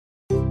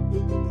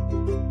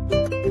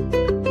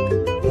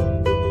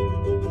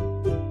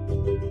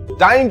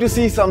Time to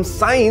see some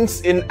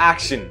science in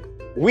action.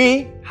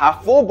 We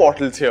have 4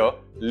 bottles here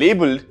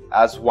labeled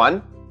as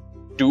 1,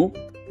 2,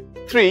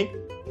 3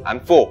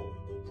 and 4.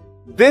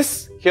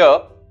 This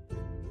here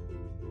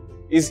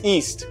is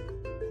yeast.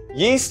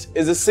 Yeast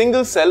is a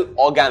single cell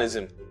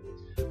organism.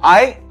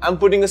 I am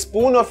putting a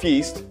spoon of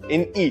yeast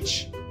in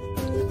each.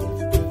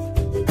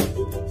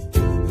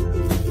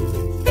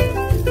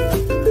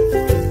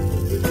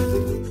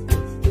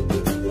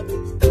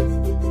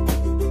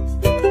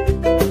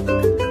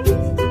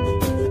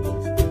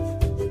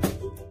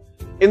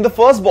 In the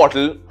first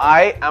bottle,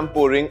 I am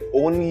pouring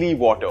only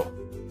water.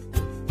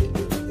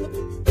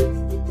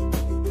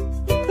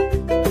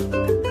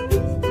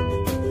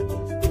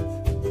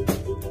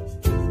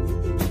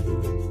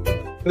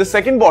 In the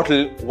second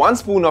bottle, 1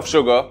 spoon of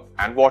sugar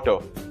and water.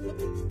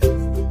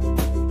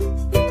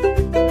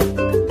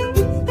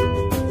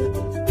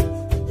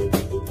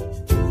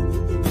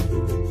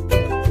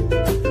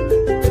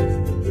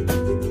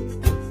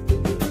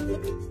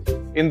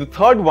 In the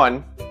third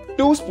one,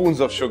 2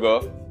 spoons of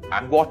sugar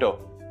and water.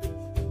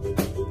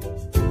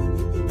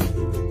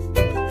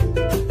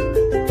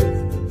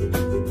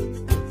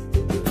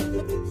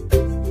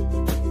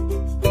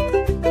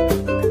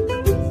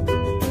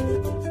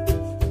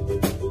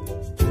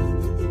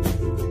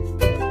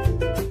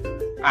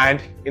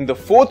 And in the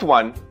fourth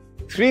one,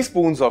 3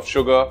 spoons of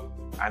sugar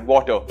and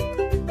water.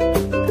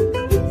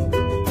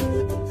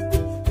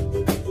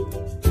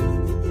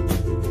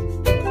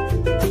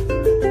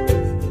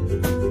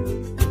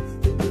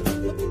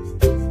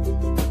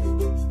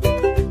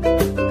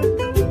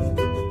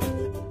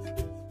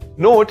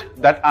 Note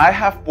that I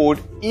have poured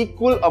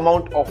equal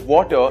amount of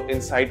water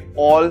inside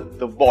all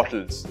the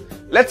bottles.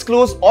 Let's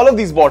close all of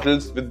these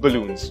bottles with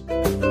balloons.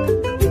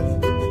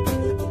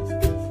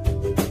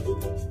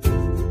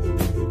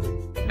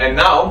 And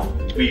now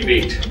we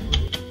wait.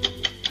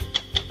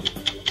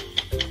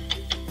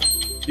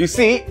 You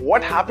see,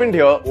 what happened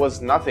here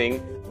was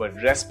nothing but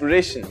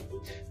respiration.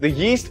 The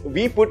yeast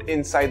we put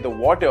inside the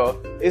water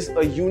is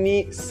a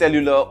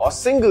unicellular or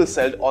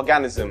single-celled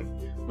organism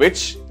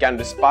which can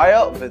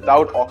respire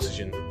without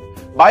oxygen.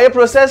 By a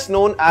process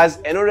known as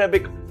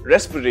anaerobic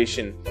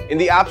respiration, in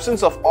the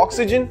absence of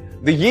oxygen,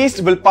 the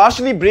yeast will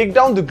partially break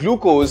down the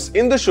glucose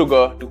in the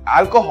sugar to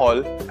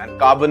alcohol and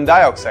carbon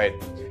dioxide.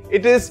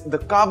 It is the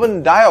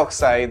carbon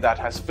dioxide that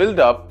has filled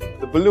up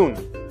the balloon.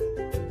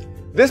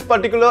 This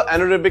particular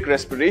anaerobic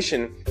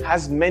respiration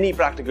has many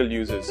practical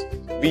uses.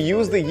 We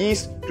use the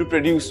yeast to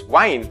produce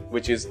wine,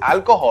 which is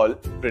alcohol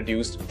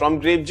produced from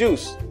grape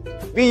juice.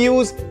 We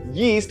use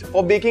yeast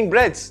for baking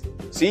breads.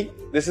 See,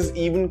 this is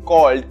even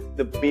called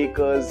the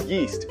baker's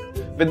yeast.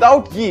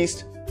 Without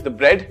yeast, the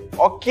bread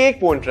or cake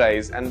won't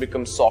rise and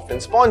become soft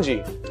and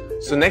spongy.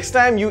 So next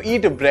time you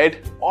eat a bread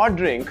or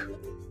drink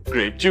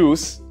grape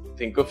juice,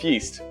 think of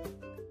yeast.